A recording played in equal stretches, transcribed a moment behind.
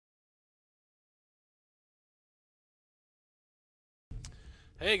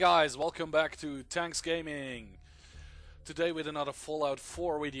Hey guys, welcome back to Tanks Gaming. Today with another Fallout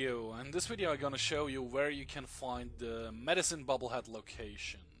 4 video. And this video I'm gonna show you where you can find the Medicine Bobblehead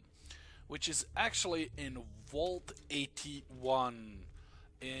location, which is actually in Vault 81,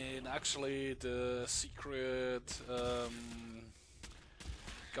 in actually the secret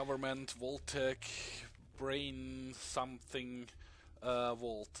government Vault-Tec brain something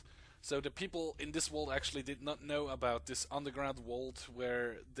vault. So the people in this vault actually did not know about this underground vault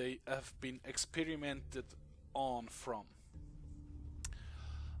where they have been experimented on from.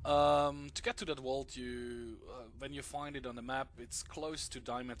 To get to that vault, when you find it on the map, it's close to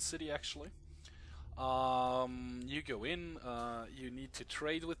Diamond City actually. You go in, you need to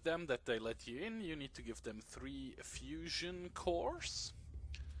trade with them that they let you in. You need to give them 3 fusion cores.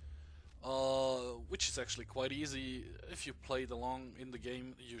 Which is actually quite easy. If you played along in the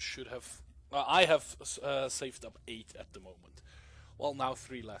game, you should have. I have saved up 8 at the moment. Well, now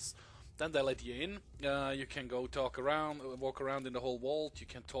 3 less. Then they let you in. You can go walk around in the whole vault. You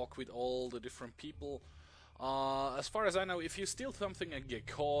can talk with all the different people. As far as I know, if you steal something and get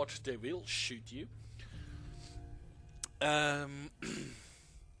caught, they will shoot you.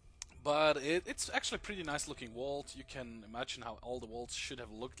 But it's actually a pretty nice looking vault. You can imagine how all the vaults should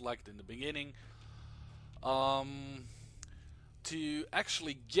have looked like in the beginning. To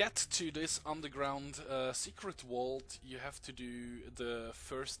actually get to this underground secret vault, you have to do the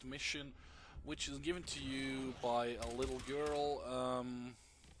first mission, which is given to you by a little girl,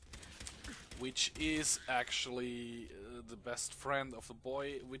 which is actually the best friend of the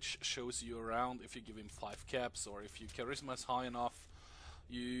boy, which shows you around if you give him 5 caps, or if your charisma is high enough,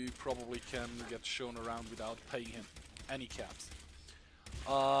 you probably can get shown around without paying him any caps.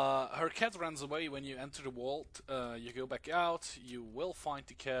 Her cat runs away when you enter the vault. You go back out, you will find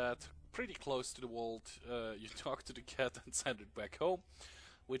the cat pretty close to the vault. You talk to the cat and send it back home,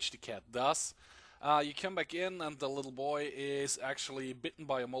 which the cat does. You come back in and the little boy is actually bitten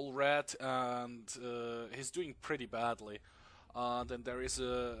by a mole rat and he's doing pretty badly. Then there is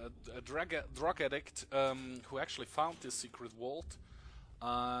a drug addict who actually found this secret vault.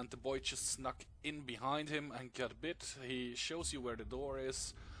 And the boy just snuck in behind him and got bit. He shows you where the door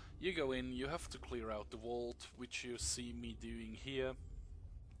is. You go in, you have to clear out the vault, which you see me doing here.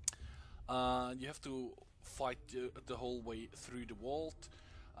 You have to fight the whole way through the vault,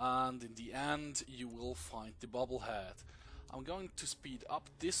 and in the end you will find the bobblehead. I'm going to speed up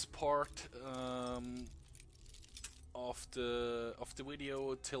this part of the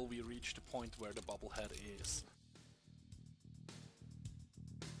video till we reach the point where the bobblehead is.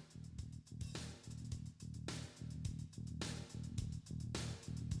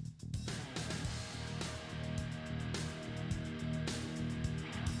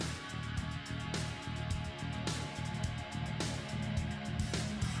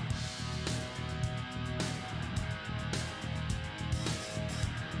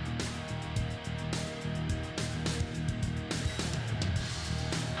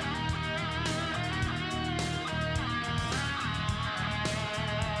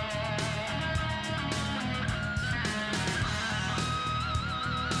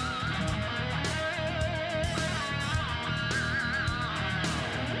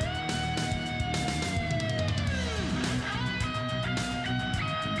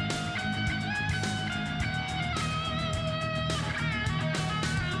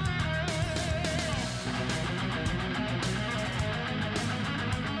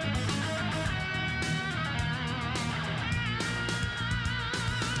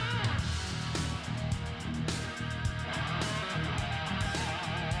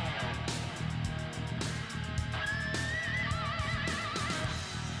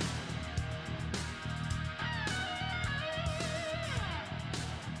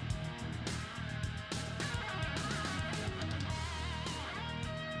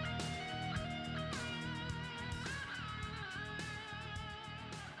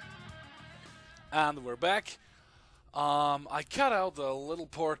 And we're back. I cut out the little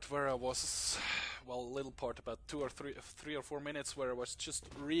part where I was, well, a little part about 3 or 4 minutes where I was just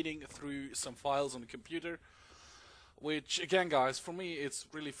reading through some files on the computer. Which, again, guys, for me it's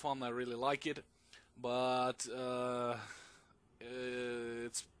really fun. I really like it, but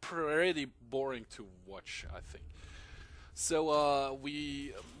it's pretty boring to watch, I think. So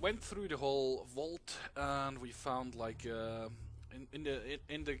we went through the whole vault and we found like. In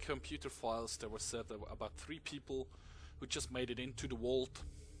the computer files there was said about 3 people who just made it into the vault.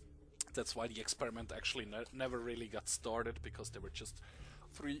 That's why the experiment actually never really got started, because there were just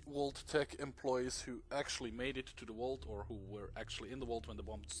 3 Vault-Tec employees who actually made it to the vault, or who were actually in the vault when the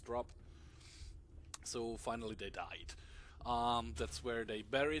bombs dropped. So finally they died. That's where they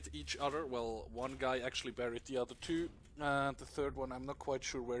buried each other. Well, one guy actually buried the other two, and the third one, I'm not quite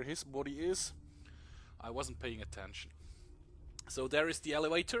sure where his body is. I wasn't paying attention. So there is the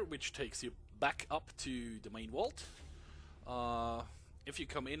elevator, which takes you back up to the main vault. If you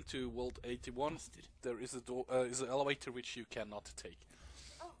come into Vault 81, there is an elevator which you cannot take.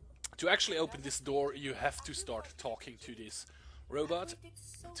 To actually open this door, you have to start talking to this robot,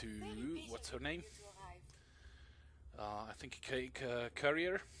 to, what's her name? I think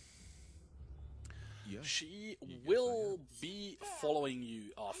Courier. Yeah. She will be following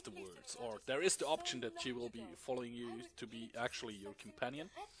you afterwards, or there is the option that she will be following you to be actually your companion.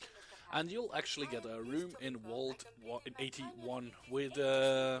 And you'll actually get a room in Vault 81 with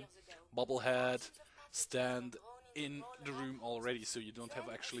a bobblehead stand in the room already, so you don't have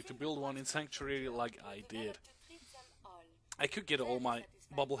actually to build one in Sanctuary like I did. I could get all my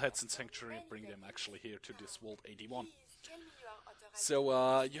bobbleheads in Sanctuary and bring them actually here to this Vault 81.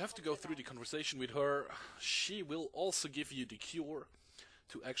 So you have to go through the conversation with her. She will also give you the cure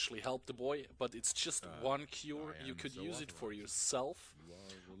to actually help the boy, but it's just one cure. You could use it for yourself,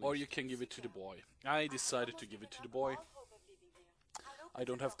 or you can give it to the boy. I decided to give it to the boy. I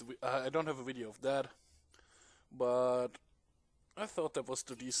don't have a video of that, but I thought that was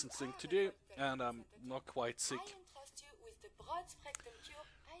the decent thing to do, and I'm not quite sick.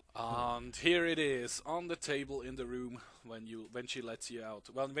 And here it is on the table in the room when she lets you out.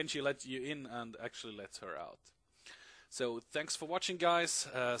 Well, when she lets you in and actually lets her out. So thanks for watching, guys.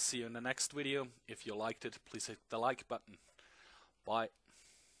 See you in the next video. If you liked it, please hit the like button. Bye.